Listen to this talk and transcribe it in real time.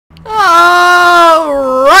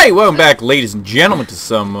Alright, welcome back, ladies and gentlemen, to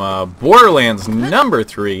some Borderlands number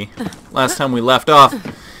 3. Last time we left off,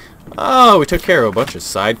 we took care of a bunch of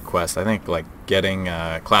side quests. I think, like, getting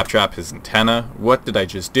Claptrap his antenna. What did I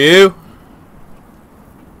just do?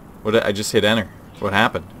 I just hit enter. What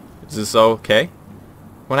happened? Is this all okay?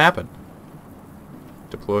 What happened?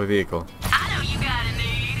 Deploy vehicle.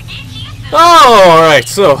 Oh, alright,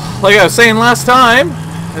 so, like I was saying last time,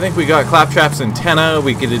 I think we got Claptrap's antenna,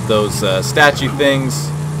 we did those statue things,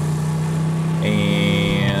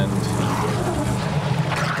 and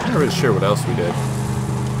I'm not really sure what else we did.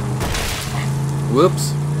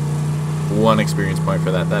 Whoops. 1 experience point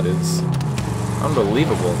for that. That is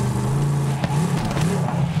unbelievable.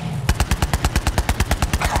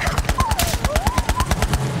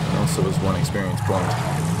 And also was 1 experience point.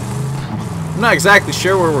 I'm not exactly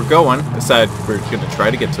sure where we're going. Aside, we're going to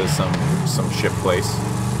try to get to some ship place.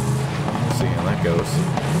 We'll see how that goes.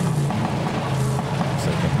 So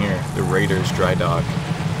I can hear the Raiders dry dock.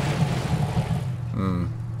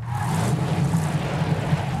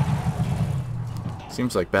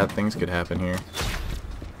 Seems like bad things could happen here.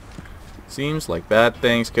 Seems like bad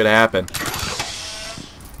things could happen.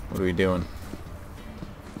 What are we doing?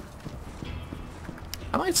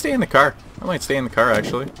 I might stay in the car. I might stay in the car,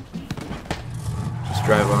 actually. Just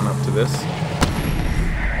drive on up to this.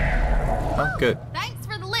 Oh, good. Thanks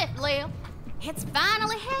for the lift, Lil. It's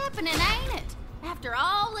finally happening, ain't it? After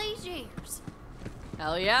all these years.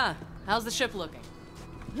 Hell yeah. How's the ship looking?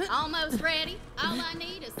 Almost ready. All I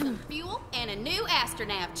need is some fuel and a new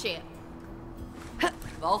astronav chip.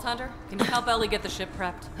 Vault Hunter, can you help Ellie get the ship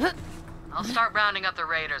prepped? I'll start rounding up the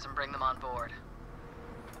raiders and bring them on board.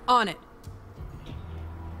 On it.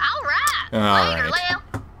 All right. Later,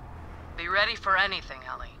 Lil. Be ready for anything,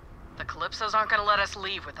 Ellie. The Calypsos aren't gonna let us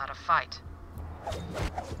leave without a fight.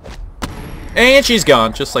 And she's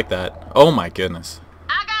gone, just like that. Oh my goodness.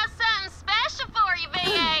 I got something special for you,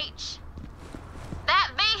 VH.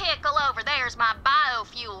 That vehicle over there is my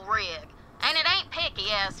biofuel rig. And it ain't picky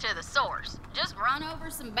as to the source. Just run over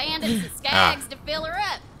some bandits and skags to fill her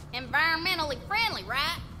up. Environmentally friendly,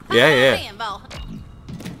 right? Yeah.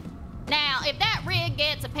 Now, if that rig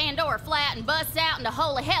gets a Pandora flat and busts out into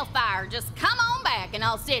holy hellfire, just come on back and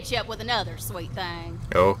I'll stitch you up with another sweet thing.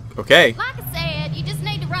 Oh, okay. Like I said, you just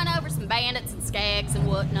need to run over some bandits and skags and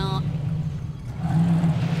whatnot.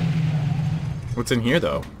 What's in here,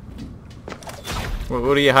 though?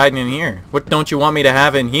 What are you hiding in here? What don't you want me to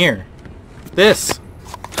have in here? This.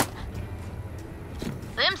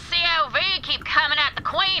 Them COV keep coming at the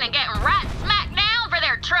Queen and getting right smack down for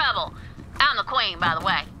their trouble. I'm the Queen, by the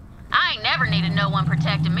way. I ain't never needed no one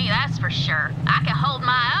protecting me, that's for sure. I can hold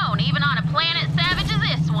my own, even on a planet savage as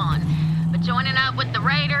this one. But joining up with the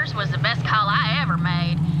Raiders was the best call I ever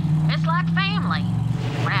made. It's like family.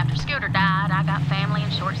 Right after Scooter died, I got family in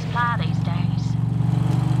short supply these days.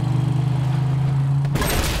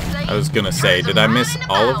 See, I was gonna say, did I miss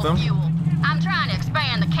all of them? I'm trying to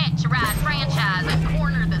expand the Catch-A-Ride franchise and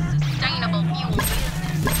corner the sustainable fuel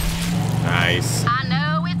business. Nice. I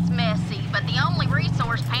know it's messy, but the only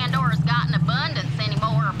resource Pandora's got in abundance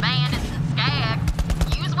anymore are bandits and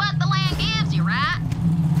skags. Use what the land gives you, right?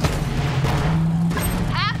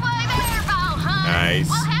 Halfway there, Ball Hunt. Nice.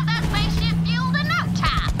 We'll have that spaceship fueled in no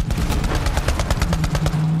time.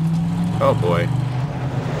 Oh boy.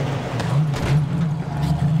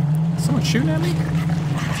 Someone shooting at me?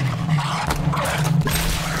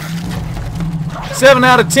 7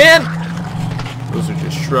 out of 10! Those are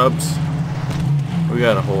just shrubs. We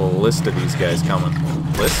got a whole list of these guys coming.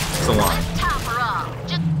 List? It's a line.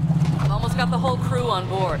 I've almost got the whole crew on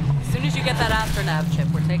board. As soon as you get that astronav chip,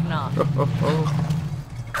 we're taking off.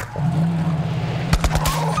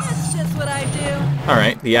 That's just what I do.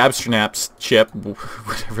 Alright, the Abstronap's chip,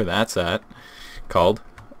 whatever that's called,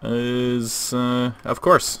 is, of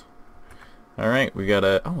course. Alright, we got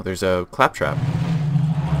a... Oh, there's a Claptrap.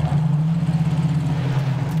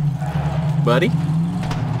 Buddy? He's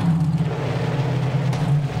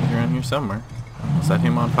around here somewhere. Is that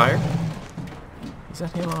him on fire? Is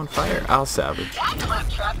that him on fire? I'll salvage. That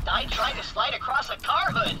Claptrap died trying to slide across a car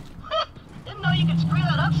hood. Didn't know you could screw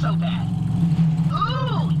that up so bad.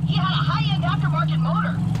 Ooh, he had a high-end aftermarket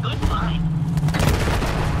motor. Good find.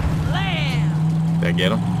 Blam! Did I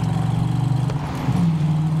get him?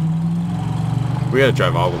 We gotta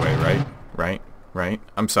drive all the way, right? Right?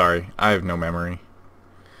 I'm sorry. I have no memory.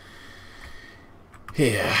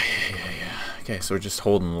 Yeah. Okay, so we're just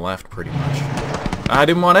holding left pretty much. I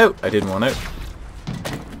didn't want out.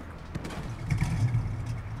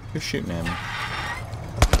 Who's shooting at me?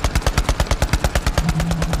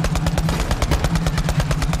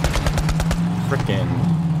 Frickin'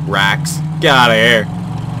 racks. Get out of here.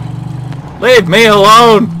 Leave me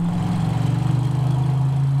alone!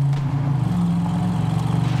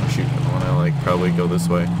 Oh shoot, I wanna like probably go this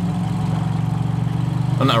way.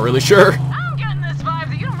 I'm not really sure. I'm getting this vibe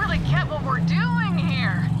that you don't really get what we're doing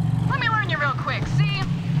here. Let me learn you real quick. See,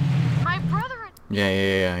 my brother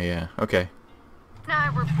Yeah. Okay. and I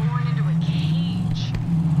were born into a cage.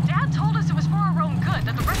 Dad told us it was for our own good,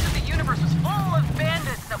 that the rest of the universe was full of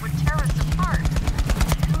bandits that would tear us apart.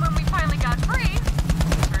 And when we finally got free,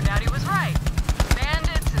 turned out he was right.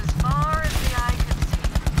 Bandits as far as the eye could see.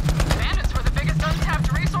 Bandits were the biggest untapped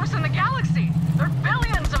resource in the galaxy. There are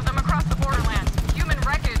billions of them across the Borderlands. Human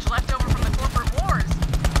wreckage left over from the corporate wars.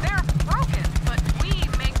 They're broken, but we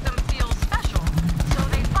make them feel special. So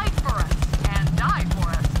they fight for us and die for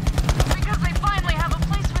us. Because they finally have a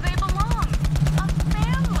place where they belong. A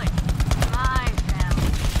family. My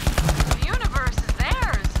family. The universe is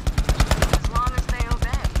theirs. As long as they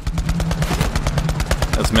obey.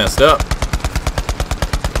 That's messed up.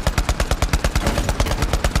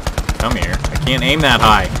 Come here. I can't aim that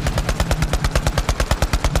high.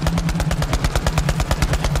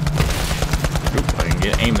 Oop, I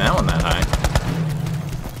can aim that one that high.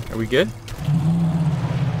 Are we good?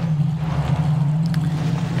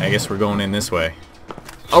 I guess we're going in this way.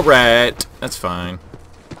 Alright, that's fine.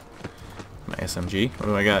 My SMG. What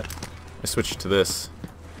do I got? I switched to this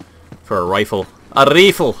for a rifle. A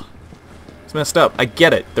rifle! It's messed up. I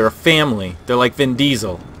get it. They're a family. They're like Vin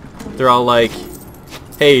Diesel. They're all like,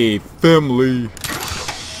 hey, family.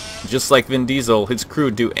 Just like Vin Diesel, his crew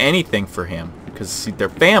would do anything for him because they're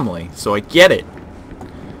family. So I get it.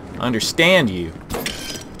 I understand you.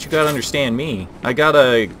 But you gotta understand me. I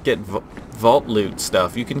gotta get vault loot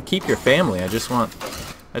stuff. You can keep your family. I just want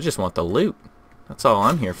the loot. That's all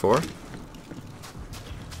I'm here for. I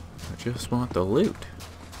just want the loot.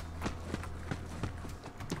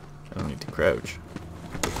 I don't need to crouch.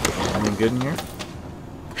 Anything good in here?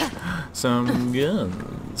 Some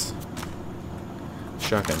guns.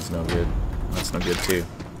 Shotgun's no good. That's no good too.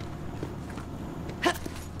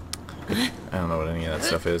 I don't know what any of that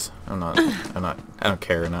stuff is. I don't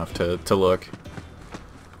care enough to look.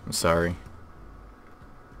 I'm sorry.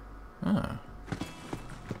 Ah.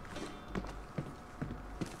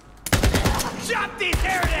 Shot these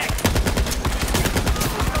heretics!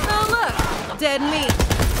 Oh look, dead meat.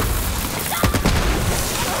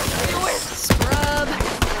 Scrub.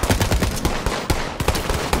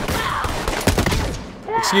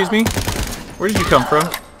 Excuse me? Where did you come from?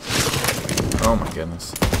 Oh my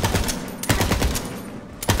goodness.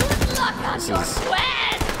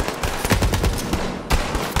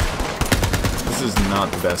 This is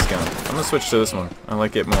not the best gun. I'm gonna switch to this one. I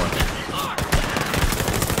like it more.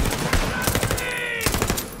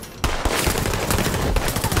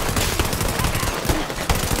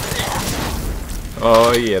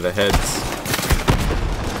 Oh yeah, the heads.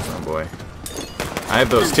 Oh boy. I have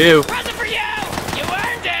those too. Present for you! You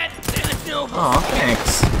earned it! Aw,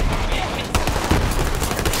 thanks.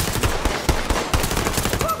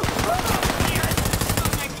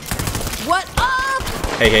 What up?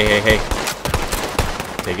 Hey.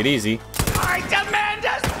 Take it easy. I demand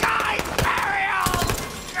a sky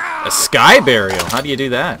burial! A sky burial? How do you do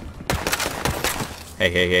that?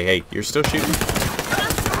 Hey. You're still shooting?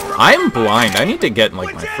 I'm blind. I need to get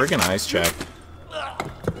like my friggin' eyes checked.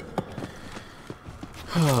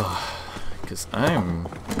 Because I'm...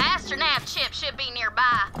 Astronav chip should be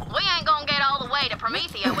nearby. We ain't gonna get all the way to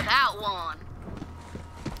Promethea without one.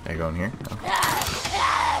 Are you going here? Oh.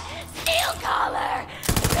 Steel collar!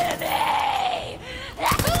 Baby!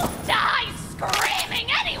 Who dies screaming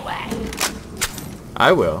anyway?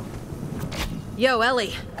 I will. Yo,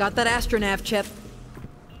 Ellie, got that astronav chip.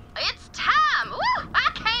 It's time! Woo! I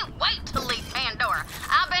can't wait to leave Pandora.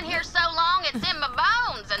 I've been here so long it's in my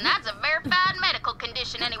bones, and that's a verified medical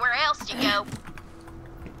condition anywhere else you go.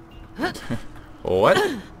 What?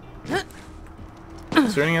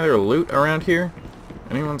 Is there any other loot around here?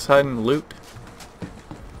 Anyone's hiding loot?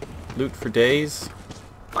 Loot for days?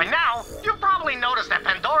 By now, you've probably noticed that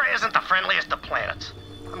Pandora isn't the friendliest of planets.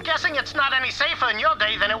 I'm guessing it's not any safer in your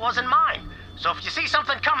day than it was in mine. So if you see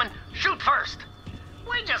something coming, shoot first.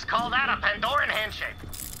 We just call that a Pandoran handshake.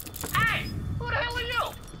 Hey, who the hell are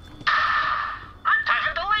you? I'm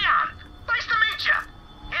Tyreen Calypso. Nice to meet you.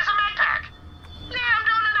 Here's a med pack. Yeah, I'm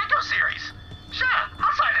doing an Echo series. Sure,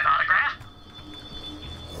 I'll sign an autograph.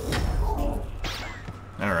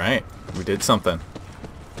 Alright, we did something.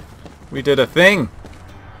 We did a thing!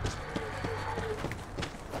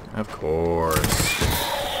 Of course.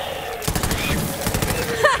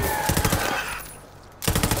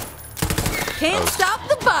 Can't stop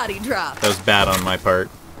the body drop. That was bad on my part.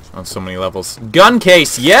 On so many levels. Gun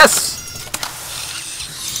case, yes!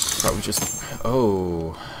 Probably just...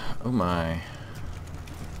 Oh my.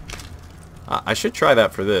 I should try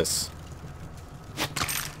that for this.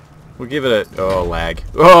 We'll give it a... Oh, lag.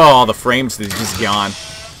 Oh, the frames are just gone.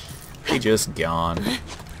 They just gone.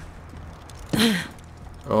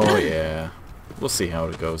 Oh, yeah. We'll see how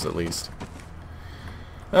it goes, at least.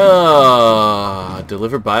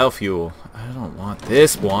 Deliver biofuel. I don't want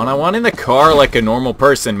this one. I want in the car like a normal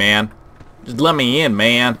person, man. Just let me in,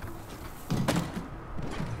 man.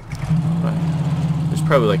 There's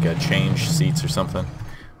probably like a change seats or something.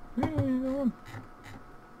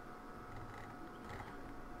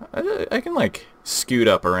 I can like scoot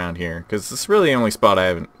up around here because this is really the only spot I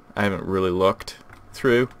haven't really looked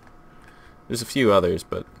through. There's a few others,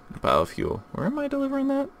 but biofuel. Where am I delivering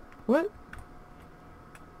that? What?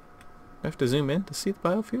 I have to zoom in to see the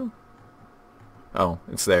biofuel? Oh,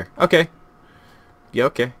 it's there. Okay. Yeah,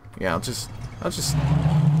 okay. Yeah, I'll just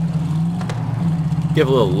give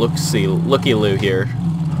a little looky-loo here.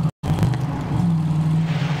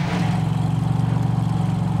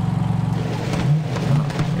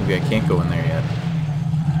 Maybe I can't go in there yet.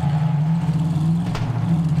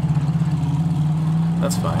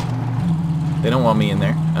 That's fine. They don't want me in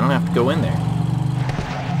there. I don't have to go in there.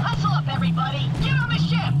 Hustle up, everybody! Get on the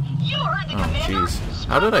ship! You heard the commander! Jeez.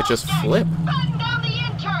 How did I just flip? Batten down the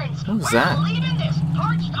interns! What was We're that? leaving this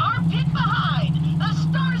parched armpit behind! The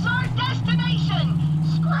star's our destination!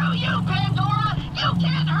 Screw you, Pandora! You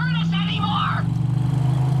can't hurt us anymore!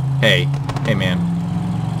 Hey man.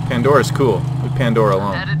 Pandora's cool. Leave Pandora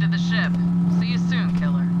alone. Headed to the ship. See you soon,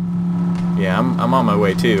 killer. Yeah, I'm on my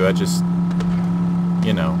way too. I just,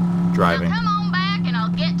 you know, driving. Now come on back and I'll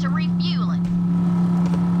get to refueling.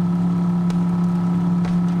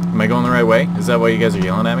 Am I going the right way? Is that why you guys are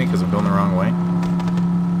yelling at me? Because I'm going the wrong way?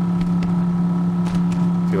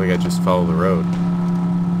 I feel like I just follow the road.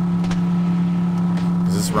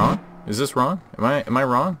 Is this wrong? Is this wrong? Am I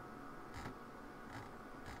wrong?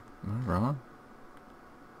 Am I wrong?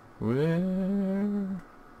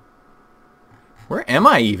 Where am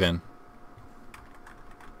I even?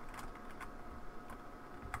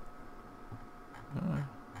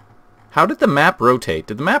 How did the map rotate?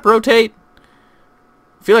 Did the map rotate?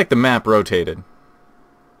 I feel like the map rotated.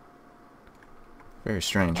 Very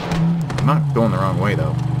strange. I'm not going the wrong way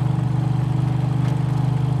though.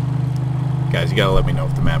 Guys, you gotta let me know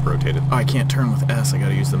if the map rotated. Oh, I can't turn with S. I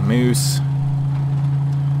gotta use the mouse.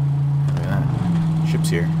 Look at that. Ship's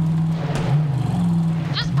here.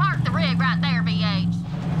 Just park the rig right there, BH.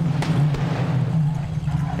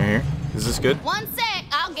 Here. Is this good? One sec,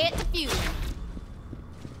 I'll get to fuel.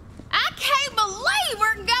 I can't believe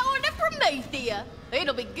we're going to Promethea.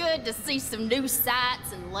 It'll be good to see some new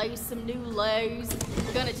sights and lay some new lows.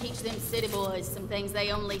 We're gonna teach them city boys some things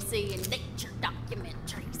they only see in nature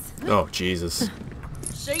documentaries. Oh, Jesus.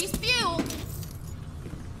 She's fuel.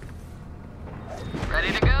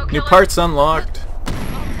 Ready to go, killer? New parts unlocked.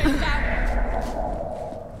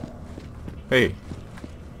 Hey.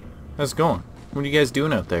 How's it going? What are you guys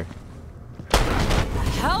doing out there?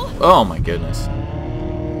 Hell? Oh my goodness.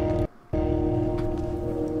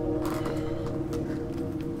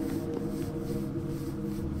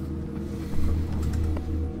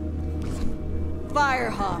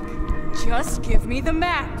 Firehawk, just give me the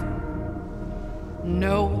map.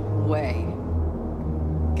 No way.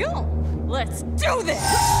 Go, let's do this!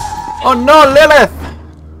 Oh no, Lilith!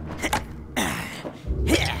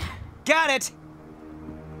 Got it!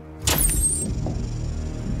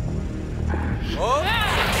 Oh!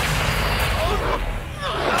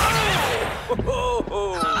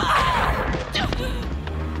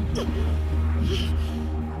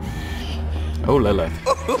 Oh, Lilith.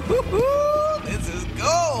 This is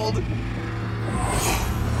gold!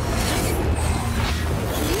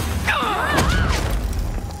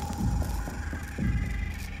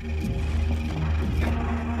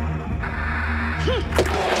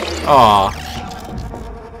 Aw.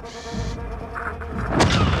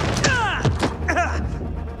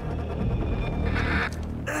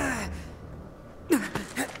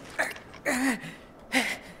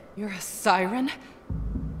 You're a siren?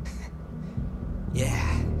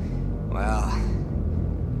 Yeah. Well,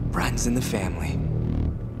 runs in the family.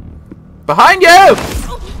 Behind you!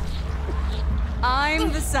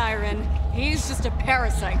 I'm the siren. He's just a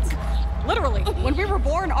parasite. Literally, when we were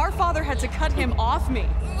born, our father had to cut him off me.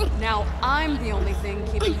 Now I'm the only thing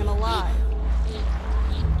keeping him alive.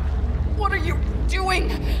 What are you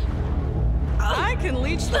doing? I can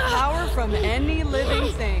leech the power from any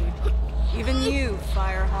living thing. Even you,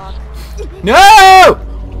 Firehawk. No!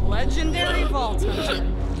 Legendary Vault Hunter.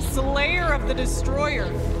 Slayer of the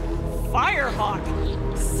Destroyer.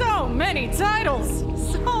 Firehawk. So many titles,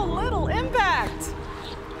 so little impact.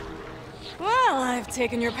 Well, I've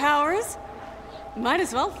taken your powers. Might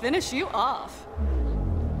as well finish you off.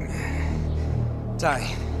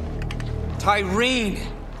 Tyreen!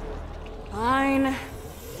 Fine.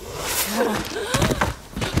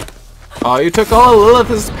 Oh, you took all of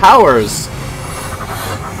Lilith's powers.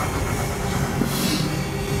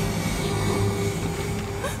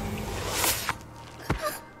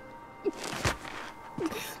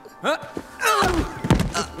 Huh?